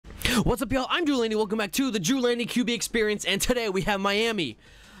What's up, y'all? I'm Landy. Welcome back to the Landy QB Experience, and today we have Miami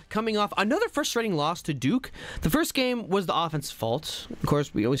coming off another frustrating loss to Duke. The first game was the offense's fault. Of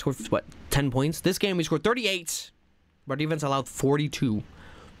course, we only scored, 10 points? This game, we scored 38. Our defense allowed 42.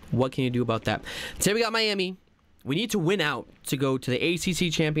 What can you do about that? Today, we got Miami. We need to win out to go to the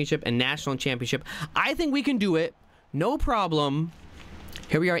ACC Championship and National Championship. I think we can do it. No problem.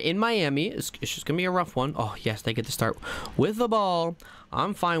 Here we are in Miami. It's just going to be a rough one. Oh, yes, they get to start with the ball.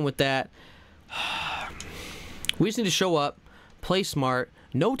 I'm fine with that. We just need to show up, play smart,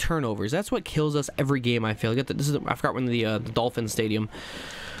 no turnovers. That's what kills us every game, I feel. I forgot when the Dolphins Stadium.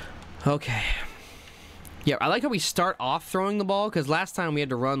 Okay. Yeah, I like how we start off throwing the ball, because last time we had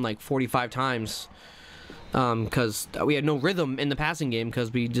to run like 45 times because we had no rhythm in the passing game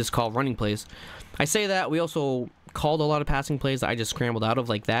because we just called running plays. I say that. We also called a lot of passing plays that I just scrambled out of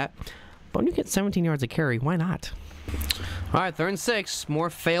like that. But when you get 17 yards of carry, why not? All right, 3rd and 6. More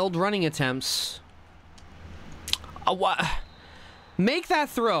failed running attempts. What? Make that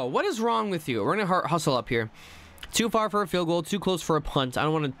throw. What is wrong with you? We're going to hustle up here. Too far for a field goal, too close for a punt. I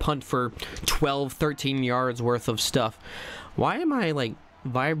don't want to punt for 12, 13 yards worth of stuff. Why am I, like,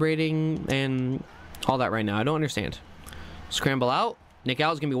 vibrating and all that right now? I don't understand. Scramble out. Nick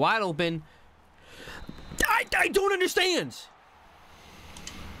Allen's going to be wide open. I don't understand.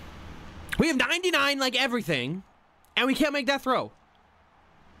 We have 99 like everything, and we can't make that throw.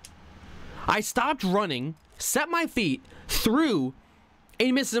 I stopped running, set my feet, threw, and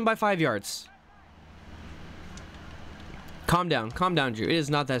he misses him by 5 yards. Calm down, Drew. It is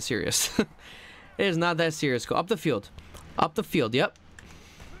not that serious. It is not that serious. Go up the field. Up the field, yep.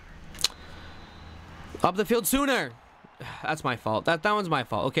 Up the field sooner. That's my fault. That one's my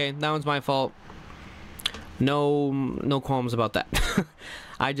fault. Okay, that one's my fault. No qualms about that.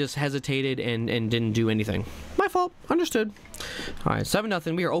 I just hesitated and didn't do anything. My fault. Understood. All right,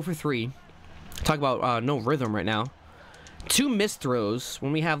 7-0. We are 0 for 3. Talk about no rhythm right now. 2 missed throws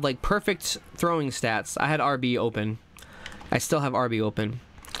when we have like perfect throwing stats. I had RB open. I still have RB open.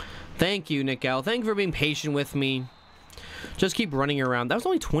 Thank you, Nick Al. Thank you for being patient with me. Just keep running around. That was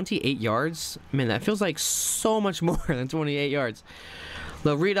only 28 yards. Man, that feels like so much more than 28 yards.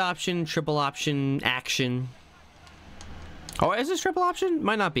 The read option, triple option, action. Oh, is this triple option?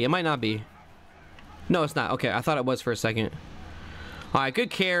 Might not be. It might not be. No, it's not. Okay, I thought it was for a second. All right, good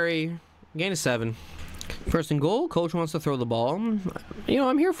carry. Gain of 7. 1st and goal. Coach wants to throw the ball. You know,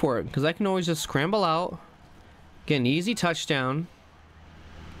 I'm here for it because I can always just scramble out. Get an easy touchdown.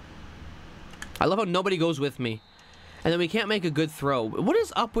 I love how nobody goes with me. And then we can't make a good throw. What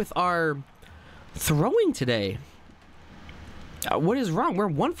is up with our throwing today? What is wrong? We're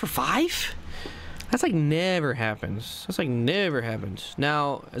 1 for 5? That's like never happens. That's like never happens.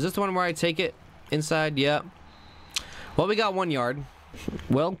 Now, is this the one where I take it inside? Yep. Well, we got 1 yard.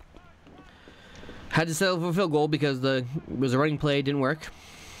 Well, had to settle for a field goal because it was a running play. Didn't work.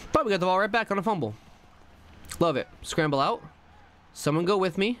 But we got the ball right back on a fumble. Love it. Scramble out. Someone go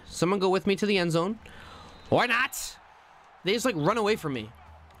with me. Someone go with me to the end zone. Or not. They just like run away from me.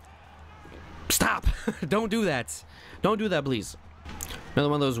 Stop. Don't do that. Don't do that, please. Another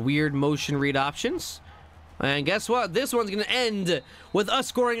one of those weird motion read options. And guess what? This one's going to end with us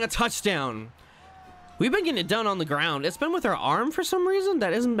scoring a touchdown. We've been getting it done on the ground. It's been with our arm for some reason.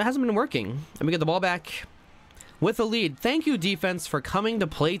 That hasn't been working. And we get the ball back with a lead. Thank you, defense, for coming to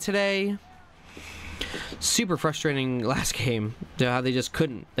play today. Super frustrating last game. How they just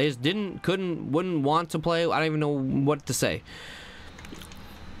couldn't. They just wouldn't want to play. I don't even know what to say.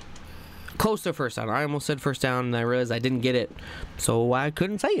 Close to first down. I almost said first down, and I realized I didn't get it, so I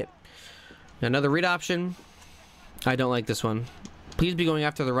couldn't say it. Another read option. I don't like this one. Please be going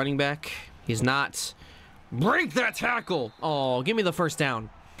after the running back. He's not. Break that tackle. Oh, give me the first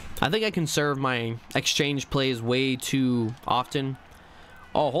down. I think I conserve my exchange plays way too often.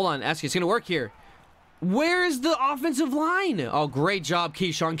 Oh, hold on. Ask you, it's going to work here. Where is the offensive line? Oh, great job,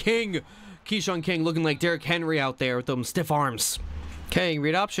 Keyshawn King. Keyshawn King looking like Derrick Henry out there with them stiff arms. Okay,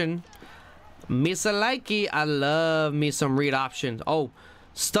 read option. Misa likey. I love me some read options. Oh,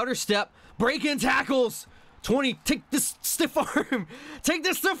 stutter step. Break in tackles. 20. Take this stiff arm. Take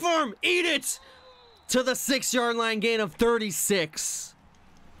this stiff arm. Eat it. To the 6-yard line, gain of 36.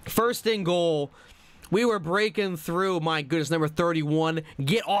 1st and goal. We were breaking through. My goodness, number 31.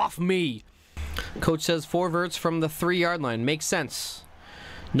 Get off me. Coach says 4 verts from the 3-yard line. Makes sense.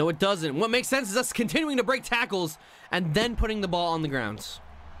 No, it doesn't. What makes sense is us continuing to break tackles and then putting the ball on the ground.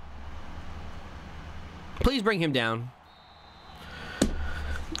 Please bring him down.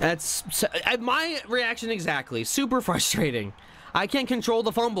 That's my reaction exactly. Super frustrating. I can't control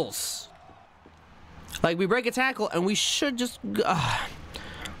the fumbles. Like, we break a tackle, and we should just...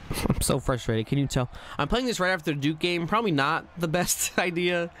 I'm so frustrated. Can you tell? I'm playing this right after the Duke game. Probably not the best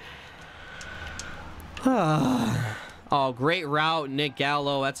idea. Oh, great route, Nick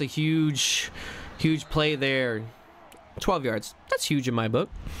Gallo. That's a huge play there. 12 yards. That's huge in my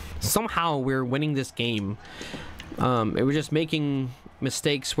book. Somehow we're winning this game. We're just making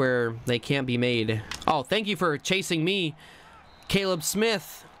mistakes where they can't be made. Oh, thank you for chasing me, Caleb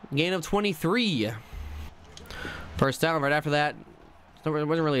Smith. Gain of 23. First down right after that. It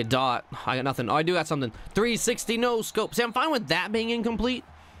wasn't really a dot. I got nothing. Oh, I do got something. 360 no scope. See, I'm fine with that being incomplete.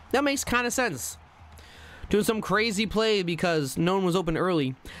 That makes kind of sense. Doing some crazy play because no one was open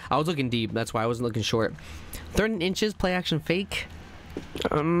early. I was looking deep. That's why I wasn't looking short. 3rd inches, play action fake.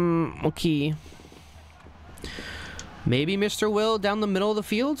 Okay. Maybe Mr. Will down the middle of the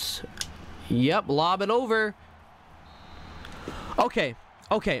field. Yep, lob it over. Okay.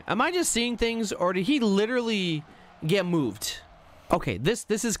 Okay. Am I just seeing things, or did he literally get moved? Okay, this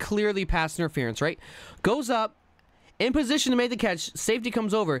is clearly pass interference, right? Goes up, in position to make the catch. Safety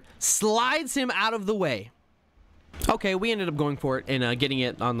comes over, slides him out of the way. Okay, we ended up going for it and getting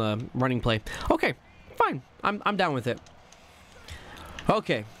it on the running play. Okay, fine. I'm down with it.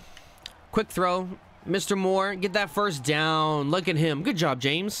 Okay, quick throw. Mr. Moore, get that first down. Look at him. Good job,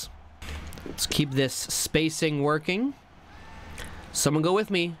 James. Let's keep this spacing working. Someone go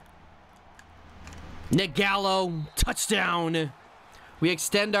with me. Nick Gallo, touchdown. We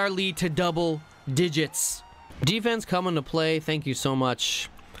extend our lead to double digits. Defense coming to play. Thank you so much.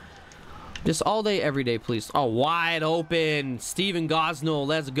 Just all day, every day, please. Oh, wide open. Steven Gosnell,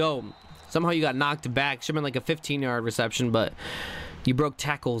 let's go. Somehow you got knocked back. Should have been like a 15-yard reception, but you broke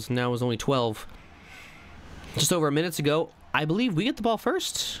tackles. Now it was only 12. Just over a minute ago, I believe we get the ball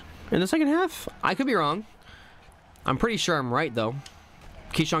first in the second half. I could be wrong. I'm pretty sure I'm right, though.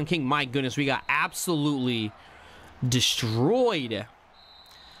 Keyshawn King, my goodness, we got absolutely destroyed.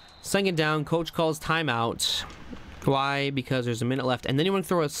 Second down, coach calls timeout. Why? Because there's a minute left. And then you want to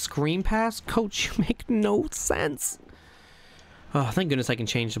throw a screen pass? Coach, you make no sense. Oh, thank goodness I can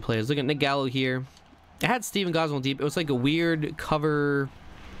change the plays. Look at Nick Gallo here. I had Steven Gosnell deep. It was like a weird cover.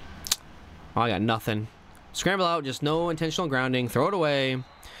 Oh, I got nothing. Scramble out, just no intentional grounding. Throw it away.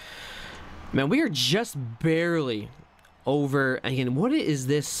 Man, we are just barely over. Again, what is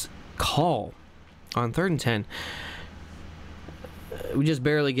this call on 3rd and 10? We just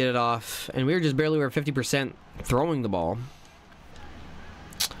barely get it off, and we were just barely over 50% throwing the ball.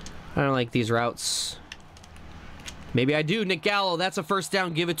 I don't like these routes. Maybe I do. Nick Gallo, that's a first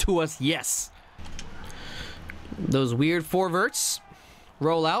down. Give it to us. Yes. Those weird 4 verts.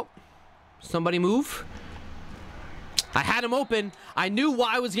 Roll out. Somebody move. I had him open. I knew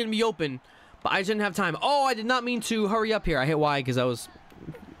Y was going to be open, but I didn't have time. Oh, I did not mean to hurry up here. I hit Y because I was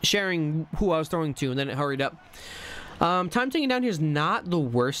sharing who I was throwing to, and then it hurried up. Time taking down here is not the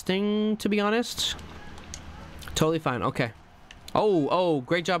worst thing, to be honest. Totally fine. Okay. Oh,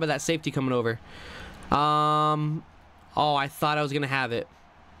 great job of that safety coming over. Oh, I thought I was going to have it.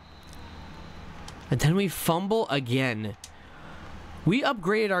 And then we fumble again. We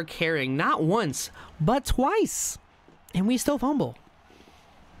upgraded our carrying not once, but twice. And we still fumble.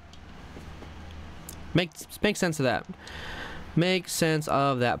 Make sense of that. Make sense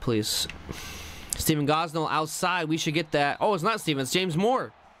of that, please. Steven Gosnell outside. We should get that. Oh, it's not Steven. It's James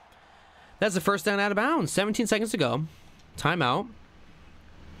Moore. That's the first down out of bounds. 17 seconds to go. Timeout.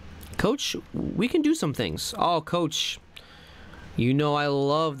 Coach, we can do some things. Oh, Coach. You know I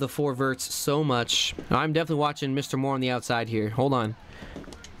love the 4 verts so much. I'm definitely watching Mr. Moore on the outside here. Hold on.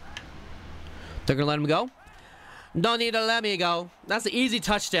 They're going to let him go? Don't need to let me go. That's an easy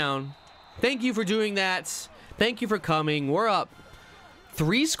touchdown. Thank you for doing that. Thank you for coming. We're up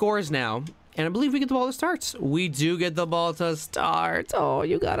 3 scores now. And I believe we get the ball to start. We do get the ball to start. Oh,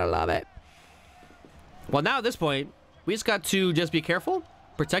 you gotta love it. Well, now at this point, we just got to just be careful.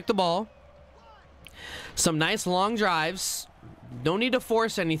 Protect the ball. Some nice long drives. Don't need to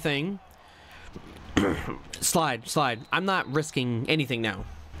force anything. Slide. I'm not risking anything now.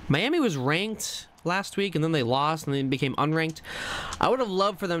 Miami was ranked last week, and then they lost, and then became unranked. I would have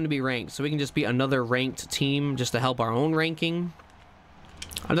loved for them to be ranked, so we can just be another ranked team just to help our own ranking.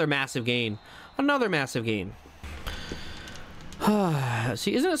 Another massive gain. Another massive gain.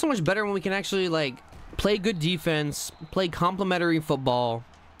 See, isn't it so much better when we can actually, like, play good defense, play complementary football,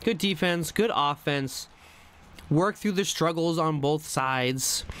 good defense, good offense, work through the struggles on both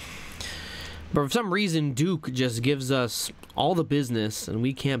sides. But for some reason, Duke just gives us all the business, and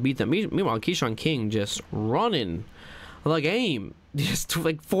we can't beat them. Meanwhile, Keyshawn King just running like aim. Just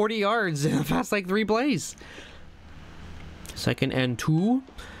like 40 yards in the past like 3 plays. 2nd and 2.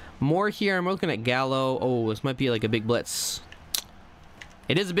 More here. I'm looking at Gallo. Oh, this might be like a big blitz.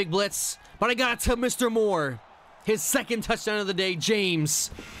 It is a big blitz, but I got it to Mr. Moore. His second touchdown of the day, James.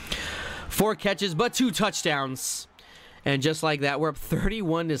 4 catches, but 2 touchdowns. And just like that, we're up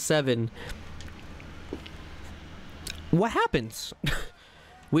 31-7. What happens?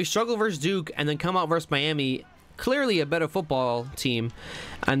 We struggle versus Duke and then come out versus Miami. Clearly a better football team.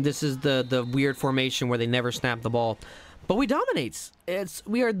 And this is the weird formation where they never snap the ball. But we dominate.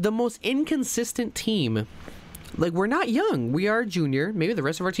 We are the most inconsistent team. Like, we're not young. We are junior. Maybe the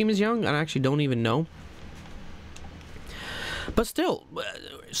rest of our team is young. I actually don't even know. But still,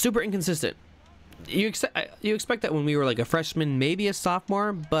 super inconsistent. You expect that when we were like a freshman, maybe a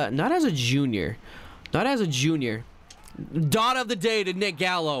sophomore, but not as a junior. Not as a junior. Dot of the day to Nick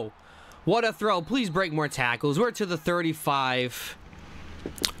Gallo. What a throw. Please break more tackles. We're to the 35.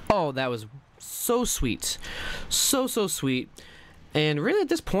 Oh, that was so sweet. So sweet. And really at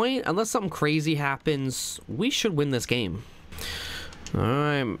this point, unless something crazy happens, we should win this game.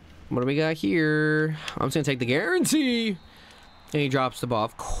 Alright, what do we got here? I'm just going to take the guarantee. And he drops the ball.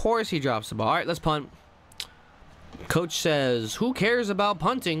 Of course he drops the ball. Alright, let's punt. Coach says, who cares about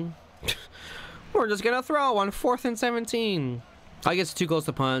punting? We're just going to throw on 4th and 17. I guess too close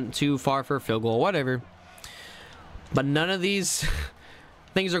to punt, too far for a field goal, whatever. But none of these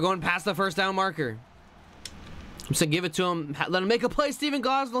things are going past the first down marker. I'm just going to give it to him. Let him make a play. Stephen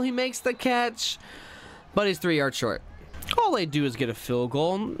Gosnell, he makes the catch. But he's 3 yards short. All they do is get a field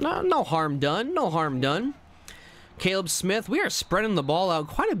goal. No harm done. No harm done. Caleb Smith, we are spreading the ball out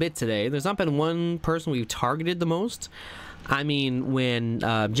quite a bit today. There's not been one person we've targeted the most. I mean, when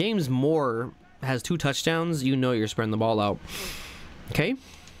James Moore has 2 touchdowns, you know you're spreading the ball out. Okay.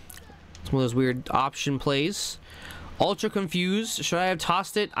 It's one of those weird option plays. Ultra confused. Should I have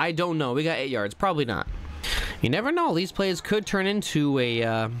tossed it? I don't know. We got 8 yards. Probably not. You never know. These plays could turn into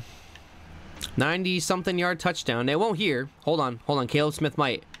a 90-something yard touchdown. They won't here. Hold on. Caleb Smith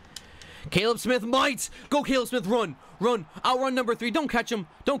might. Caleb Smith might. Go, Caleb Smith. Run. Outrun number 3. Don't catch him.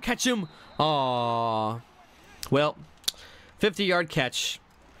 Aww. Well, 50-yard catch.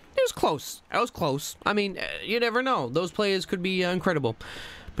 It was close. That was close. I mean, you never know. Those plays could be incredible.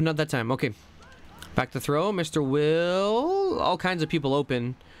 But not that time. Okay. Back to throw. Mr. Will. All kinds of people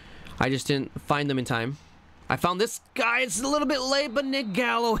open. I just didn't find them in time. I found this guy. It's a little bit late, but Nick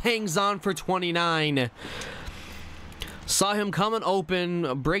Gallo hangs on for 29. Saw him coming open.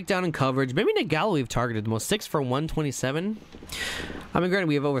 A breakdown in coverage. Maybe Nick Gallo we've targeted the most. 6 for 127. I mean, granted,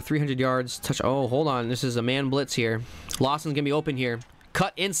 we have over 300 yards. Oh, hold on. This is a man blitz here. Lawson's going to be open here.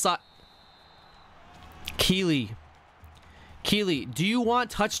 Cut inside. Keeley, do you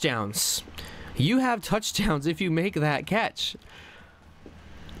want touchdowns? You have touchdowns if you make that catch.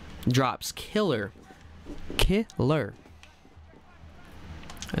 Drops. Killer.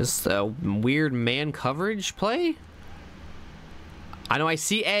 It's a weird man coverage play. I know I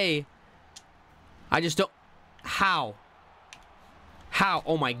see A. I just don't. How?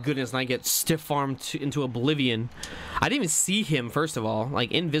 Oh my goodness, and I get stiff-armed into oblivion. I didn't even see him, first of all.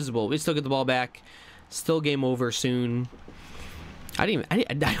 Like, invisible. We still get the ball back. Still game over soon. I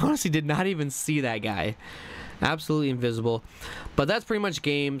honestly did not even see that guy. Absolutely invisible. But that's pretty much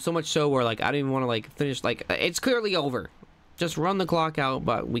game. So much so where, like, I don't even want to, like, finish. Like, it's clearly over. Just run the clock out,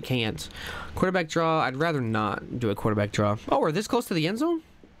 but we can't. Quarterback draw. I'd rather not do a quarterback draw. Oh, we're this close to the end zone?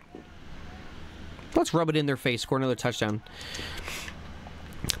 Let's rub it in their face. Score another touchdown.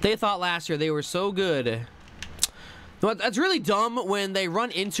 They thought last year they were so good. That's really dumb when they run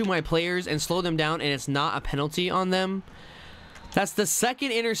into my players and slow them down and it's not a penalty on them. That's the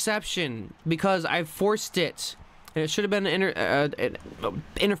second interception because I forced it. And it should have been an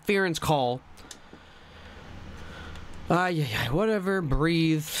interference call. Yeah, whatever.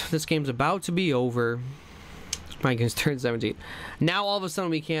 Breathe. This game's about to be over. My game's turned 17. Now all of a sudden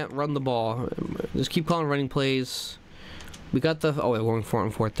we can't run the ball. Just keep calling running plays. We got the... Oh, we're going for it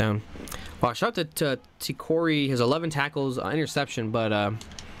on 4th down. Wow, shout out to Corey. His 11 tackles, interception, but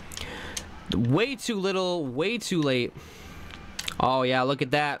way too little, way too late. Oh, yeah, look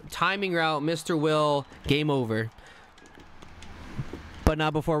at that. Timing route, Mr. Will. Game over. But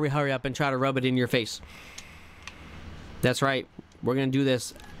not before we hurry up and try to rub it in your face. That's right. We're going to do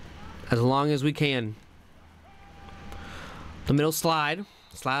this as long as we can. The middle slide.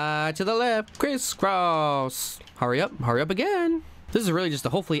 Slide to the left. Crisscross. Hurry up again. This is really just to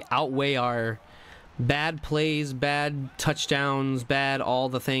hopefully outweigh our bad plays, bad touchdowns, bad all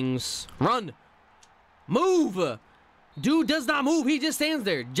the things. Run. Move. Dude does not move. He just stands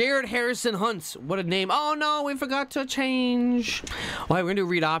there. Jared Harrison Hunt. What a name. Oh, no. We forgot to change. Well, we're going to do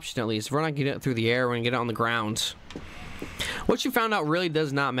read option at least. If we're not going to get it through the air, we're going to get it on the ground. What you found out really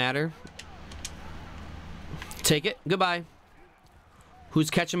does not matter. Take it. Goodbye. Who's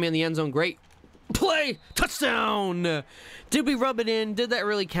catching me in the end zone? Great play. Touchdown. Did we rub it in? Did that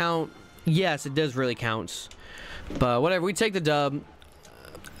really count? Yes, it does really count. But whatever, we take the dub.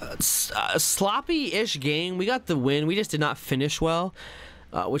 A sloppy-ish game. We got the win. We just did not finish well,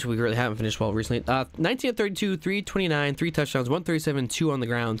 which we really haven't finished well recently. 19 of 32, 329, 3 touchdowns, 137, 2 on the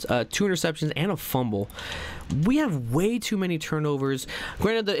ground, 2 interceptions, and a fumble. We have way too many turnovers.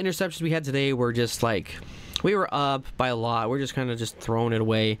 Granted, the interceptions we had today were just like, we were up by a lot. We're just kind of just throwing it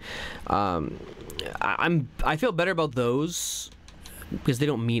away. I feel better about those because they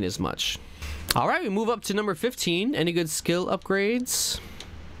don't mean as much. All right, we move up to number 15. Any good skill upgrades?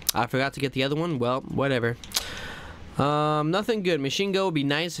 I forgot to get the other one. Well, whatever. Nothing good. Machine Go would be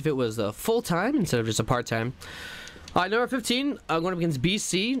nice if it was full-time instead of just a part-time. All right, number 15, going up against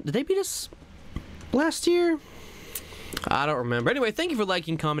BC. Did they beat us last year? I don't remember. Anyway, thank you for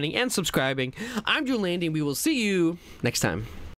liking, commenting, and subscribing. I'm Landy, and we will see you next time.